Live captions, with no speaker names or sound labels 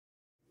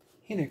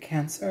Hey there,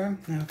 Cancer.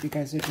 I hope you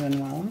guys are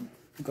doing well.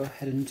 We'll go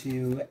ahead and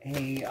do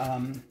a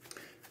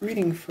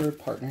reading for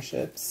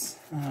partnerships.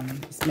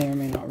 This may or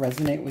may not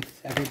resonate with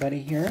everybody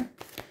here.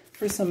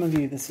 For some of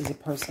you, this is a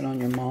person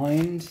on your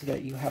mind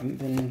that you haven't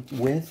been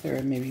with,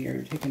 or maybe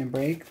you're taking a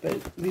break,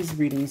 but these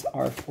readings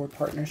are for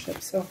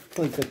partnerships, so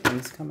hopefully good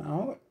things come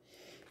out.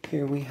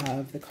 Here we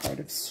have the card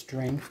of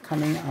Strength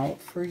coming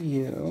out for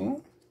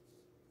you.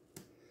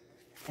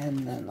 And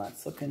then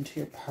let's look into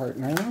your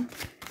partner.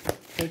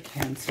 For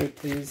Cancer,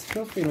 please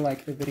feel free to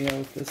like the video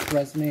if this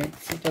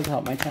resonates. It does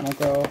help my channel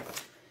grow.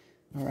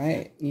 All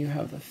right, you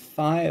have the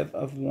Five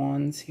of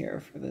Wands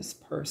here for this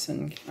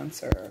person,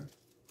 Cancer.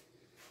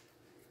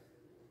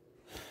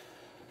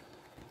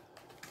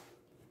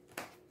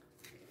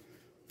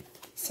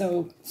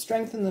 So,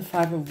 Strength in the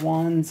Five of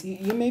Wands.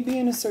 You may be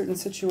in a certain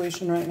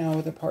situation right now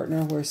with a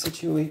partner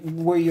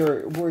where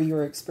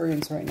your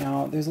experience right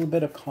now, there's a little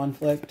bit of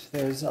conflict.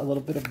 There's a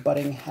little bit of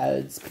butting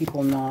heads,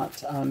 people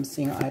not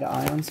seeing eye to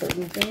eye on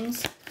certain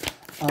things.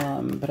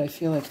 But I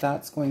feel like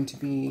that's going to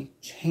be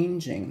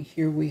changing.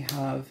 Here we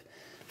have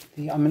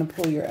I'm going to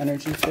pull your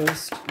energy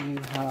first. You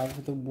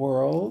have the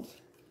World.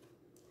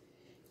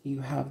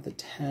 You have the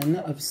Ten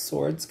of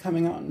Swords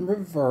coming out in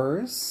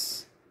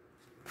reverse.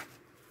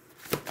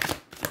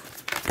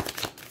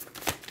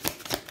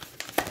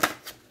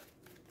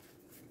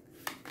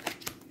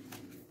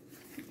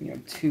 You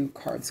have two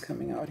cards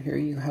coming out here.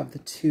 You have the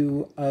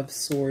Two of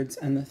Swords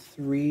and the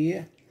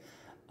Three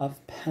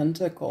of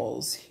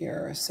Pentacles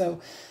here. So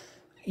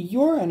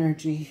your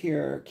energy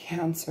here,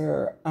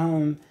 Cancer,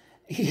 to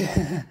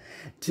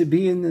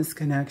be in this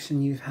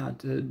connection, you've had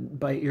to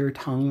bite your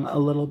tongue a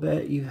little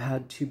bit. You've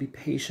had to be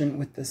patient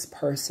with this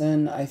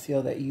person. I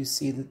feel that you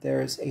see that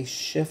there's a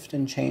shift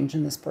and change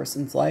in this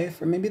person's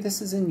life, or maybe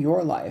this is in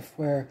your life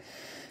where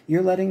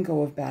you're letting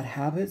go of bad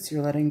habits.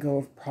 You're letting go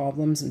of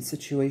problems and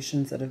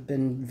situations that have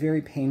been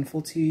very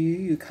painful to you.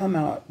 You come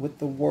out with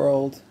the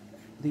World,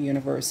 the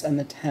universe, and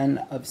the Ten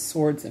of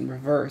Swords in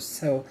reverse.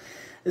 So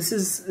this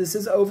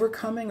is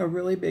overcoming a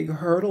really big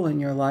hurdle in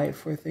your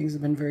life where things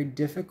have been very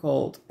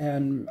difficult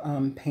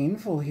and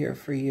painful here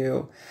for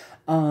you.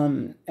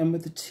 And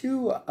with the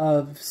Two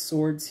of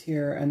Swords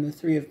here and the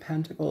Three of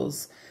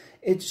Pentacles,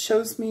 it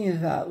shows me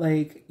that,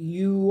 like,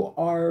 you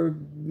are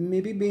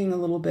maybe being a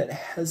little bit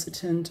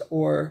hesitant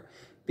or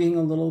being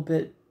a little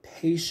bit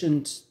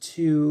patient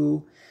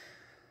to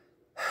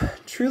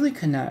truly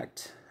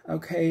connect,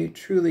 okay?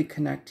 Truly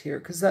connect here.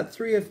 Because that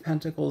Three of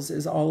Pentacles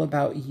is all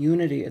about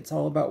unity. It's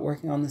all about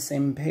working on the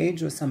same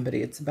page with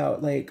somebody. It's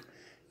about, like,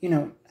 you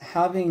know,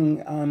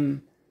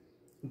 having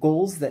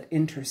goals that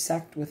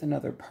intersect with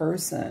another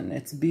person.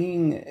 It's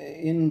being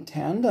in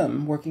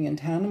tandem, working in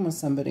tandem with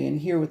somebody.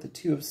 And here with the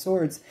Two of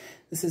Swords,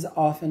 this is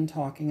often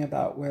talking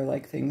about where,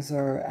 like, things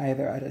are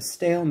either at a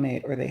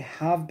stalemate or they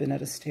have been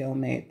at a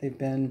stalemate. They've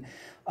been,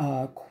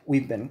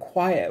 we've been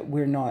quiet.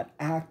 We're not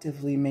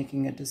actively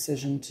making a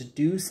decision to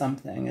do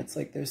something. It's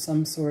like there's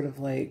some sort of,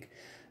 like,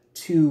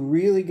 to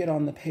really get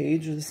on the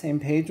page or the same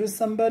page with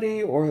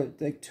somebody, or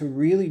like to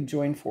really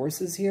join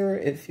forces here,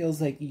 it feels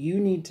like you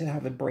need to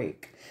have a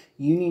break.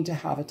 You need to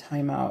have a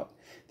timeout.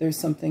 There's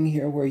something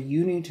here where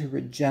you need to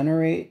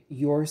regenerate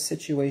your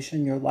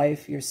situation, your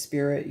life, your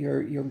spirit,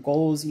 your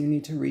goals. You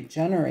need to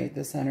regenerate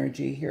this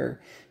energy here,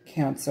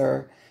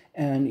 Cancer.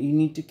 And you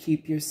need to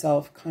keep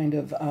yourself kind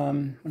of,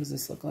 what does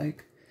this look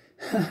like?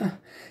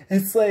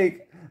 It's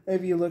like,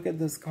 if you look at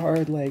this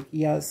card, like,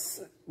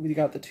 yes, we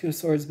got the Two of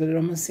Swords, but it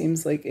almost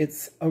seems like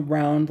it's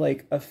around,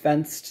 like, a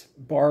fenced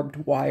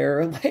barbed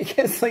wire. Like,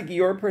 it's like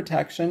your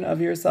protection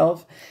of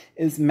yourself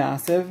is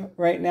massive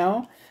right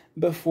now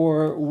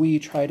before we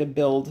try to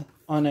build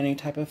on any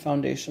type of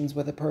foundations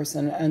with a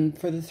person. And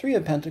for the Three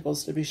of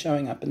Pentacles to be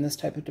showing up in this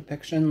type of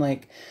depiction,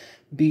 like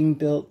being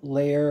built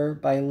layer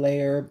by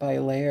layer by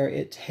layer,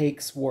 it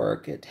takes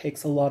work. It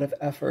takes a lot of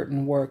effort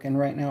and work. And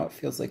right now it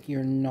feels like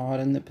you're not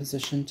in the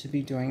position to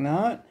be doing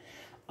that.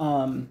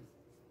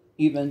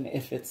 Even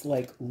if it's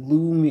like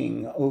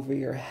looming over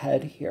your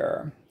head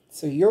here.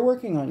 So you're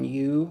working on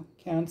you,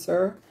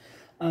 Cancer.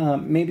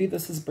 Maybe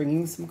this is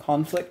bringing some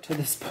conflict to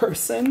this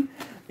person,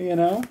 you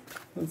know.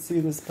 Let's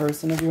see this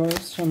person of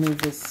yours. Show me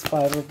this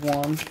Five of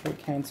Wands for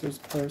Cancer's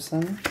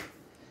person.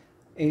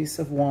 Ace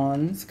of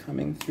Wands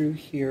coming through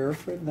here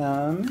for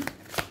them.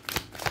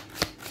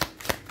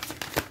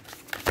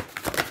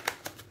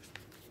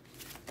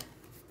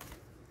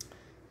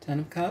 Ten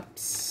of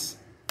Cups.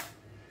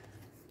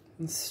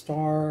 And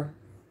Star.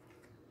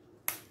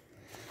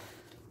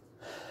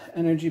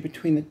 Energy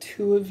between the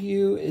two of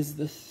you is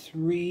the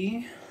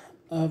Three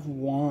of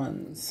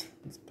Wands.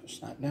 Let's push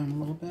that down a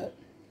little bit.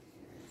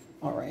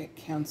 All right,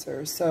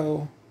 Cancer.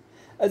 So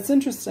it's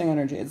interesting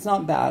energy. It's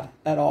not bad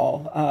at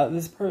all.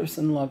 This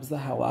person loves the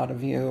hell out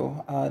of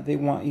you. They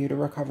want you to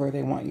recover.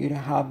 They want you to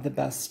have the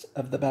best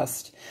of the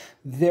best.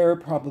 They're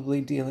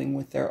probably dealing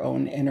with their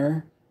own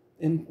inner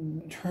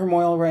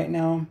turmoil right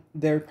now.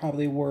 They're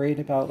probably worried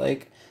about,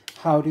 like,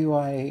 how do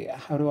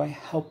I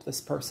help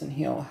this person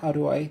heal? How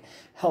do I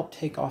help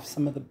take off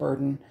some of the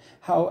burden?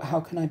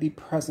 How can I be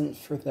present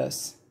for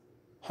this?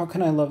 How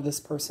can I love this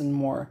person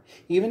more?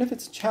 Even if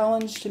it's a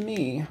challenge to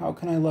me, how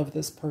can I love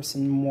this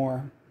person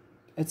more?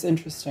 It's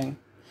interesting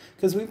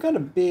because we've got a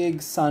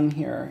big sun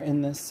here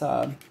in this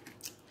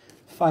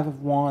Five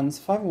of Wands.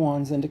 Five of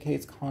Wands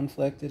indicates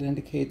conflict. It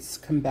indicates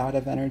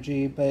combative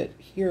energy. But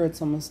here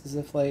it's almost as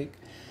if like,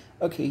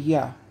 okay,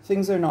 yeah,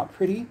 things are not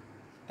pretty.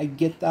 I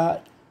get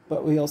that.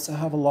 But we also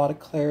have a lot of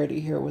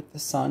clarity here with the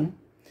sun.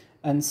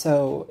 And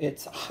so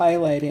it's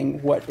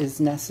highlighting what is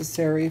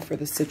necessary for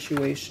the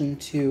situation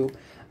to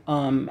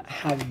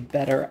have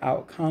better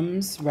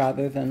outcomes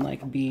rather than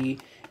like be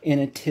in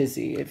a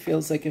tizzy. It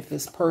feels like if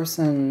this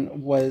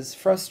person was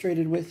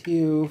frustrated with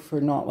you for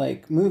not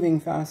like moving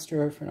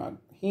faster, for not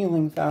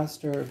healing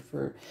faster,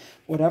 for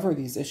whatever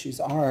these issues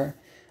are,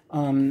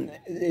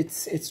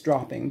 it's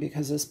dropping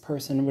because this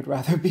person would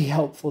rather be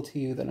helpful to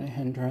you than a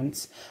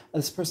hindrance.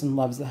 This person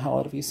loves the hell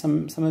out of you.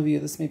 Some of you,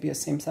 this may be a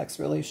same-sex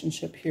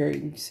relationship here. You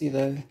can see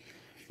the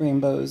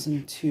rainbows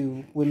and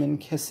two women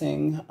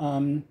kissing.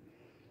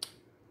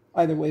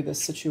 Either way, this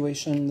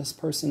situation, this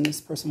person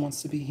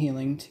wants to be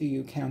healing to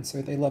you,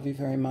 Cancer. They love you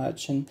very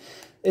much. And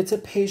it's a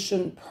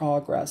patient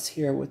progress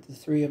here with the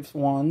Three of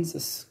Wands.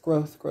 This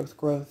growth,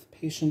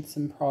 patience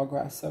and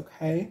progress,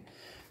 okay?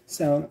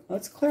 So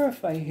let's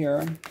clarify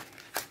here.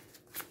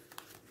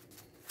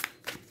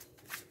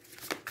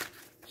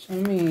 Show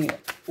me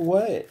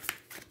the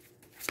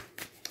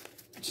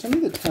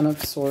Ten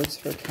of Swords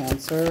for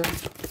Cancer.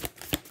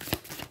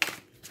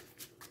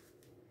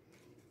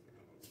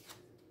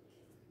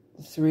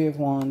 Three of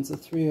Wands, the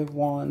Three of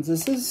Wands.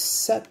 This is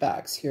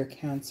setbacks here,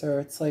 Cancer.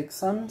 It's like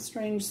some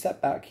strange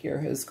setback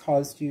here has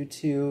caused you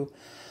to...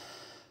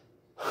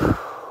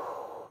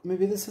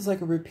 Maybe this is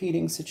like a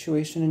repeating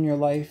situation in your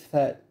life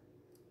that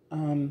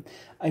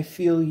I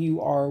feel you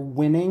are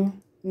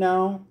winning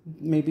now.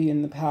 Maybe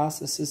in the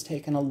past this has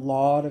taken a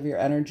lot of your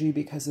energy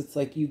because it's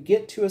like you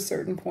get to a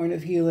certain point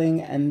of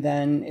healing and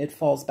then it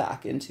falls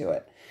back into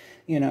it.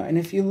 You know, and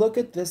if you look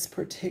at this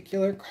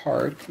particular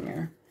card, come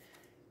here.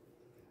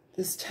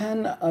 This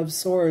Ten of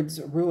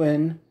Swords,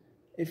 Ruin,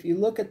 if you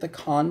look at the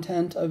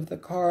content of the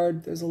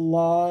card, there's a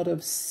lot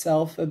of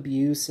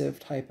self-abusive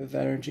type of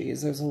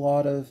energies. There's a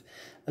lot of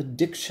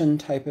addiction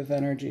type of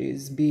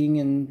energies, being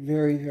in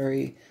very,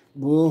 very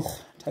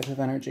type of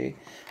energy.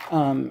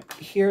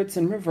 Here it's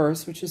in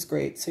reverse, which is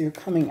great. So you're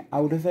coming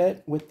out of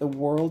it with the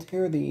world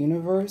here, the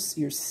universe.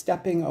 You're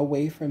stepping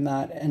away from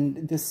that.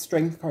 And this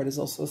Strength card is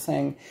also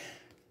saying,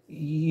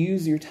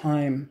 use your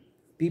time.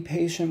 Be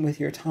patient with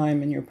your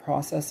time and your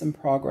process and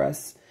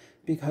progress,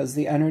 because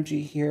the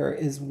energy here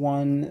is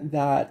one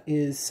that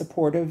is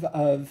supportive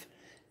of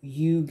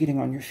you getting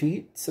on your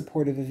feet,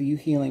 supportive of you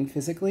healing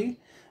physically.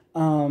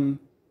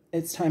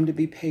 It's time to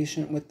be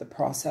patient with the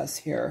process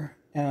here.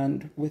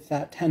 And with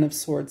that Ten of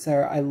Swords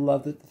there, I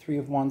love that the Three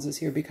of Wands is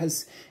here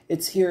because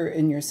it's here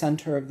in your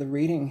center of the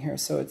reading here.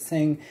 So it's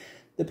saying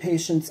the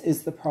patience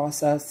is the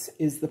process,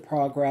 is the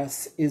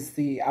progress, is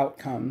the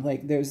outcome.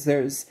 Like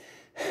there's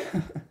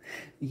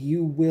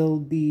you will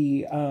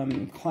be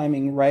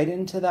climbing right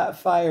into that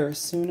fire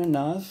soon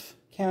enough,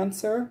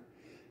 Cancer.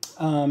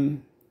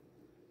 Fire.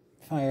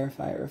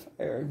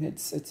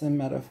 It's a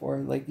metaphor.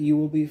 Like you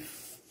will be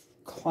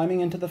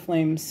climbing into the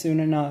flames soon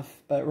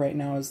enough, but right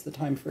now is the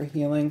time for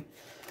healing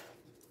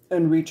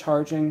and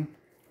recharging.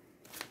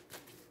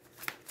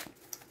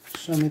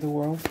 Show me the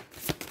world.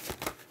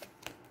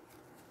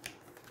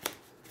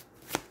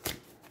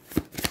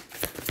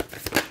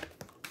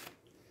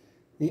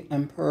 The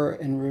Emperor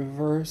in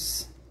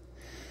reverse.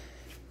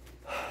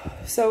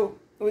 So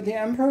with the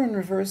Emperor in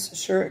reverse,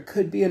 sure, it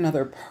could be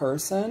another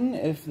person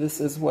if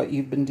this is what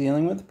you've been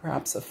dealing with,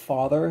 perhaps a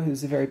father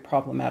who's a very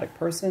problematic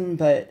person.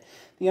 But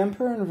the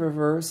Emperor in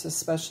reverse,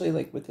 especially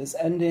like with this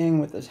ending,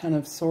 with the Ten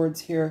of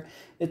Swords here,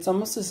 it's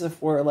almost as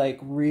if we're like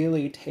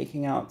really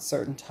taking out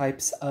certain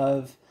types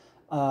of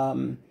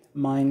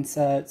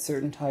mindset,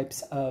 certain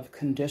types of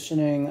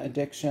conditioning,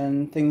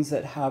 addiction, things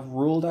that have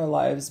ruled our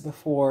lives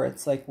before.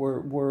 It's like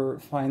we're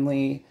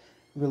finally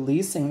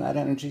releasing that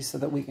energy so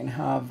that we can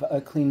have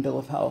a clean bill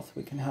of health.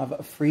 We can have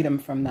a freedom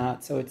from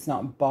that, so it's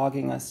not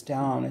bogging us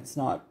down. It's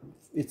not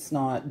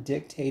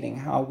dictating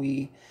how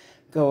we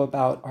go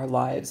about our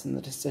lives and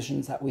the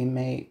decisions that we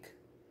make.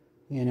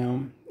 You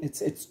know,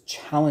 it's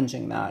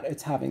challenging that.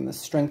 It's having the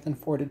strength and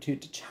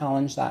fortitude to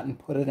challenge that and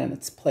put it in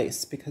its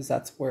place, because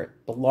that's where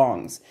it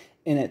belongs,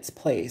 in its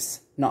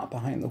place, not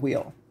behind the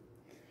wheel.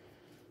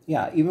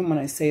 Yeah, even when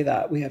I say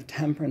that, we have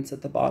Temperance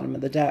at the bottom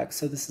of the deck.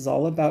 So this is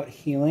all about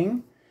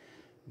healing,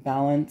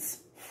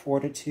 balance,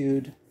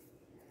 fortitude,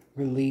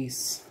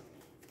 release,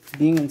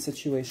 being in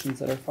situations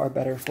that are far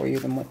better for you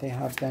than what they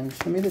have been.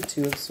 Show me the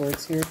Two of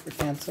Swords here for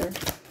Cancer.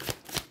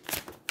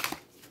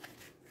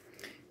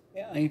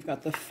 Yeah, you've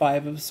got the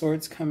Five of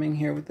Swords coming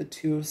here with the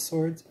Two of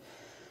Swords.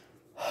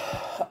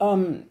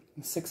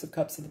 Six of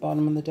Cups at the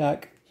bottom of the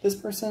deck. This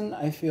person,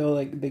 I feel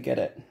like they get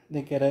it.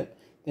 They get it.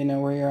 They know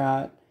where you're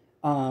at.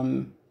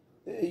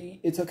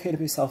 It's okay to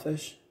be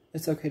selfish.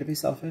 It's okay to be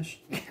selfish,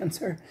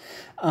 Cancer.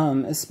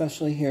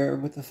 Especially here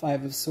with the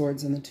Five of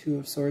Swords and the Two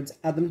of Swords.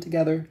 Add them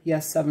together.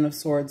 Yes, Seven of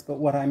Swords, but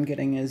what I'm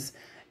getting is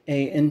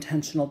a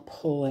intentional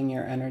pulling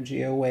your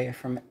energy away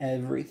from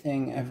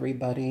everything,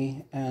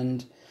 everybody.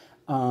 And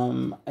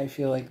I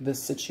feel like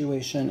this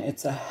situation,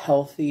 it's a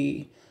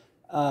healthy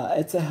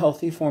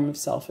form of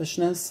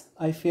selfishness,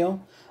 I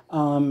feel.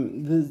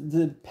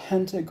 The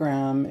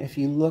pentagram, if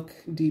you look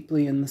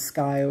deeply in the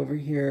sky over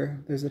here,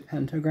 there's a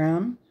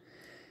pentagram.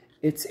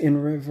 It's in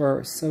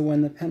reverse. So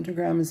when the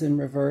pentagram is in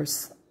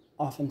reverse,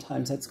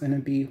 oftentimes that's going to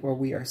be where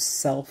we are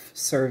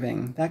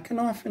self-serving. That can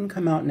often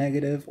come out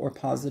negative or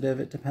positive.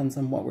 It depends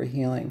on what we're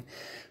healing.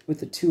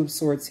 With the Two of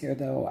Swords here,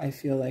 though, I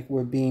feel like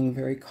we're being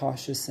very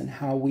cautious in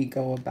how we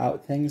go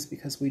about things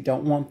because we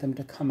don't want them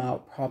to come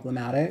out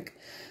problematic.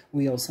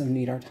 We also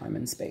need our time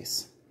and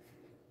space.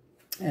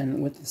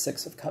 And with the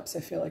Six of Cups,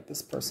 I feel like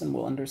this person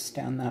will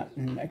understand that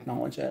and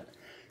acknowledge it.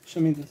 Show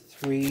me the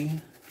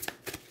Three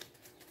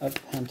of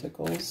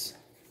Pentacles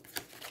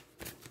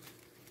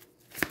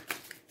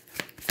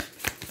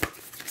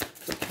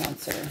for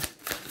Cancer.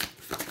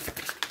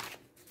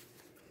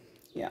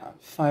 Yeah,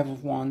 Five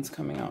of Wands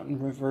coming out in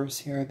reverse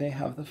here. They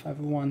have the Five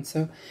of Wands.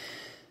 So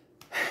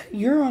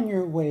you're on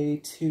your way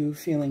to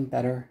feeling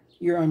better.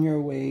 You're on your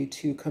way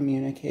to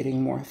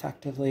communicating more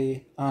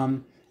effectively.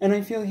 And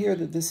I feel here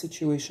that this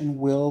situation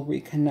will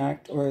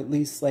reconnect, or at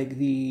least like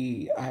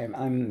why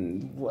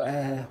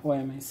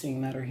am I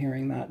seeing that or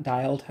hearing that?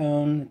 Dial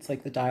tone. It's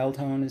like the dial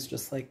tone is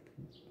just like,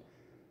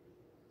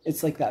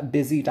 it's like that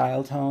busy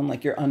dial tone,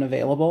 like you're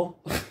unavailable.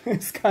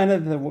 It's kind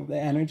of the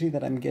energy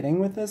that I'm getting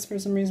with this for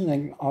some reason,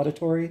 like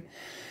auditory.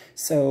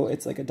 So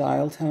it's like a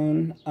dial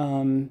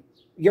tone.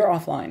 You're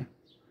offline.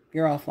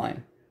 You're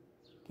offline.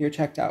 You're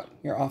checked out.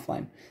 You're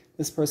offline.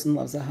 This person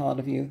loves the hell out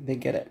of you. They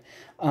get it.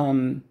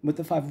 With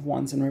the Five of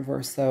Wands in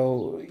reverse,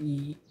 though,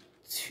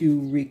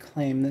 to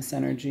reclaim this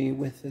energy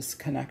with this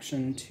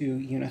connection to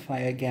unify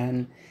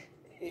again,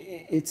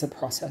 it's a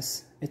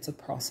process. It's a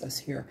process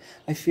here.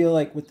 I feel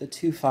like with the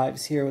two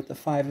fives here, with the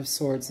Five of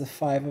Swords, the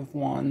Five of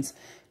Wands,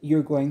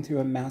 you're going through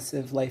a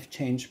massive life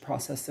change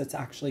process that's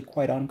actually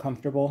quite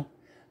uncomfortable.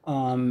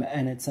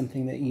 And it's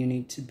something that you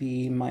need to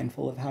be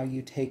mindful of how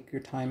you take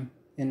your time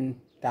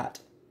in that.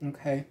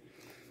 Okay.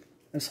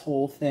 This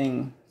whole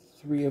thing,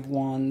 Three of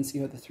Wands,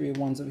 you have the Three of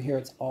Wands over here.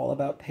 It's all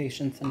about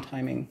patience and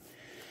timing.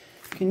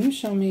 Can you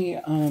show me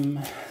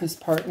this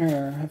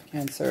partner of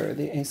Cancer,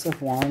 the Ace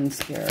of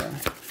Wands here?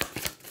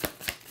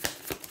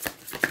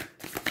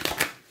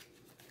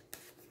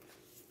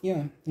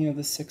 Yeah, you know,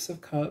 the Six of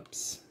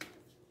Cups.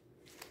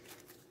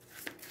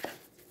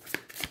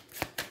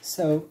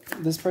 So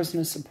this person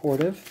is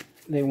supportive.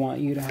 They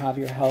want you to have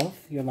your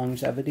health, your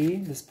longevity.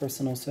 This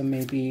person also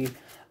may be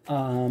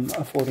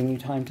affording you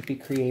time to be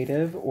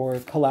creative or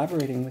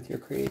collaborating with your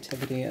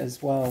creativity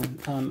as well.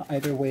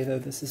 Either way, though,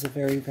 this is a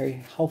very,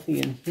 very healthy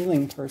and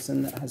healing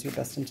person that has your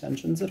best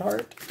intentions at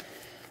heart.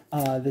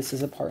 This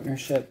is a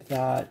partnership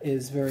that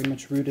is very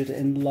much rooted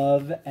in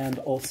love and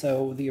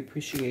also the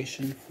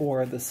appreciation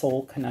for the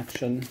soul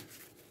connection.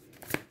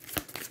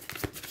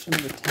 Show me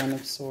the Ten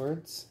of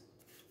Swords.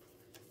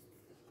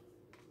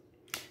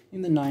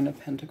 And the Nine of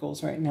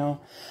Pentacles right now.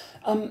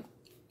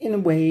 In a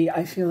way,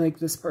 I feel like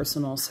this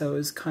person also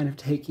is kind of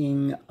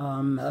taking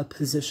a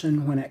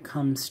position when it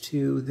comes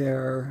to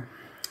their,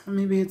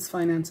 maybe it's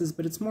finances,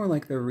 but it's more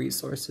like their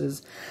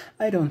resources.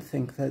 I don't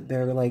think that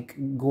they're like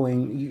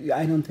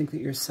I don't think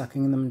that you're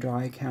sucking them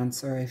dry,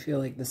 Cancer. I feel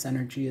like this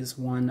energy is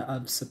one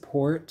of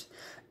support,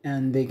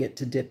 and they get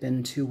to dip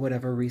into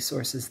whatever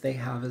resources they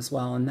have as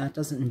well. And that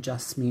doesn't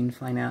just mean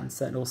finance.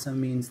 That also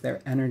means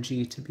their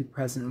energy to be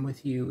present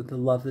with you, the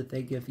love that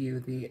they give you,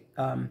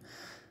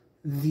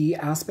 the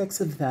aspects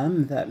of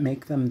them that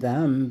make them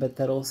them, but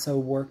that also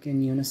work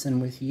in unison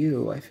with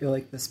you. I feel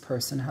like this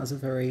person has a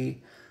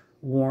very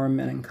warm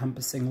and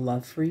encompassing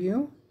love for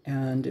you,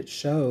 and it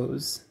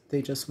shows.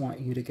 They just want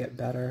you to get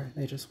better.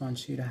 They just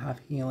want you to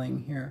have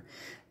healing here.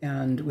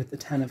 And with the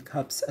Ten of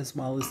Cups as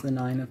well as the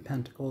Nine of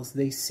Pentacles,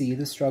 they see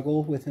the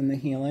struggle within the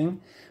healing,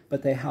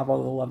 but they have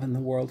all the love in the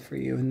world for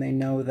you, and they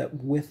know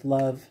that with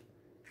love,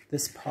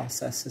 this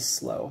process is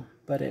slow,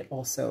 but it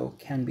also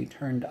can be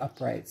turned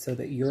upright so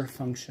that you're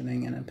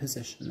functioning in a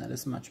position that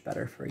is much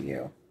better for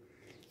you.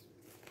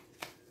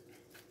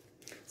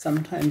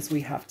 Sometimes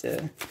we have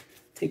to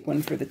take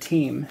one for the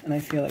team, and I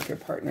feel like your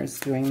partner's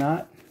doing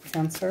that,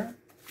 Cancer.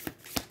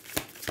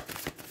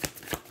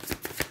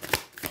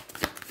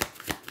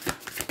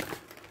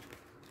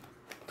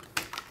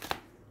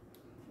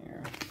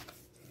 Here.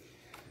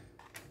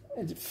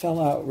 It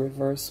fell out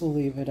reverse. We'll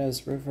leave it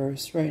as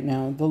reverse right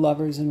now. The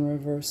Lover's in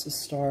reverse, the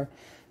Star.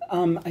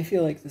 I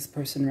feel like this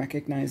person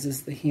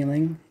recognizes the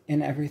healing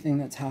in everything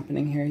that's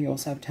happening here. You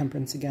also have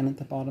Temperance again at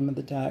the bottom of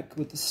the deck.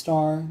 With the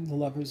Star, the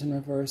Lover's in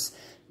reverse,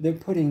 they're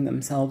putting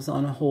themselves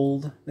on a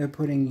hold. They're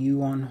putting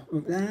you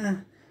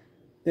on...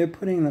 They're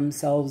putting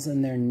themselves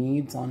and their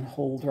needs on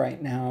hold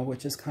right now,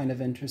 which is kind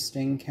of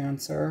interesting,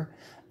 Cancer.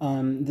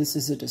 This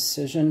is a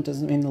decision.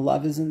 Doesn't mean the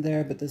love isn't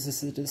there, but this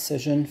is a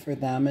decision for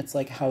them. It's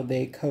like how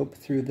they cope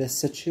through this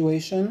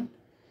situation.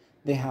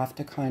 They have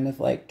to kind of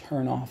like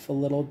turn off a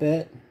little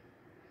bit.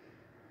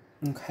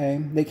 Okay,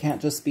 they can't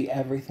just be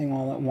everything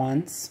all at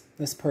once.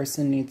 This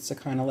person needs to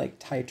kind of like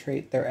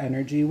titrate their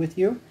energy with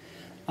you.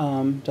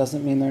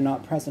 Doesn't mean they're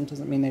not present,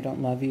 doesn't mean they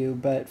don't love you,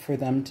 but for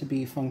them to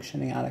be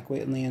functioning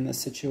adequately in this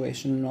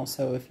situation, and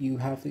also if you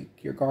have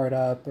like, your guard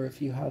up, or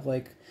if you have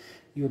like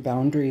your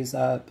boundaries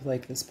up,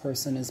 like this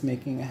person is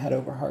making a head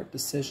over heart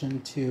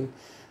decision to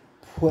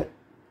put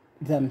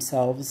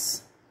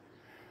themselves,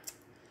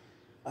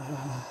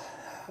 how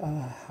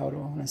do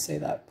I want to say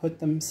that? Put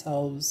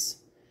themselves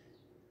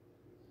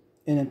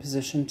in a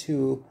position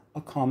to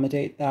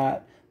accommodate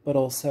that, but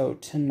also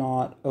to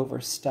not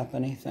overstep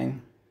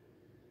anything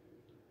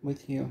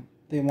with you.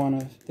 They want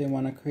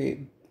to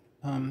create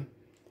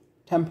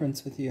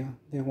temperance with you.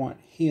 They want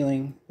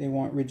healing. They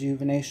want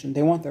rejuvenation.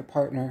 They want their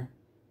partner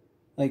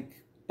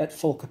like at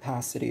full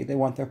capacity. They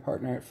want their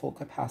partner at full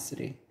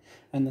capacity.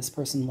 And this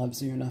person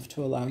loves you enough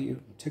to allow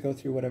you to go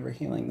through whatever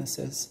healing this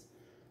is.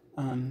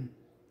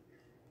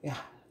 Yeah,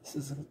 this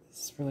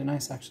is really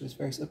nice, actually. It's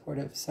very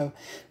supportive. So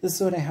this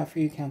is what I have for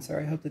you, Cancer.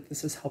 I hope that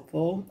this is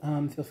helpful.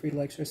 Feel free to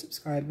like, share,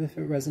 subscribe if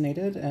it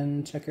resonated,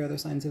 and check your other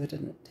signs if it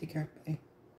didn't. Take care. Bye.